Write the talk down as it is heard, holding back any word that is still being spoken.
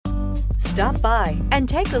Stop by and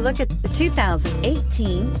take a look at the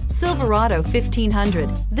 2018 Silverado 1500.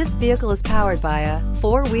 This vehicle is powered by a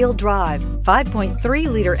 4-wheel drive,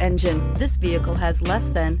 5.3-liter engine. This vehicle has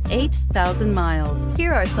less than 8,000 miles.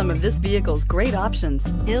 Here are some of this vehicle's great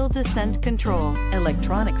options: hill descent control,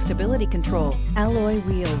 electronic stability control, alloy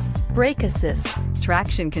wheels, brake assist,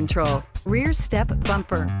 traction control, rear step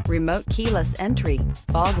bumper, remote keyless entry,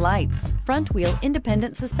 fog lights, front wheel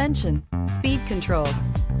independent suspension, speed control.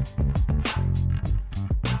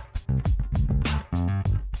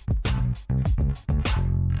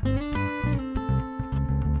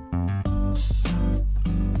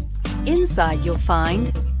 Inside you'll find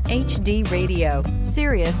HD radio,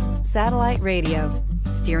 Sirius satellite radio,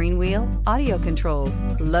 steering wheel audio controls,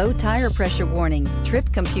 low tire pressure warning,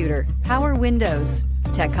 trip computer, power windows,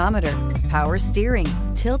 tachometer, power steering,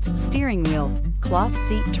 tilt steering wheel, cloth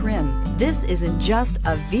seat trim. This isn't just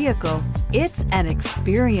a vehicle, it's an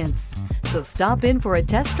experience. So stop in for a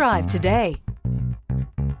test drive today.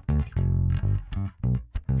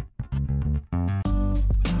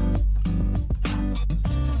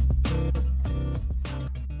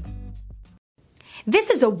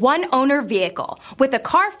 This is a one-owner vehicle with a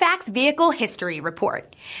CARFAX Vehicle History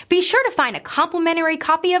Report. Be sure to find a complimentary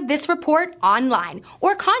copy of this report online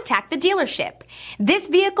or contact the dealership. This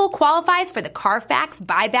vehicle qualifies for the CARFAX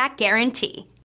Buyback Guarantee.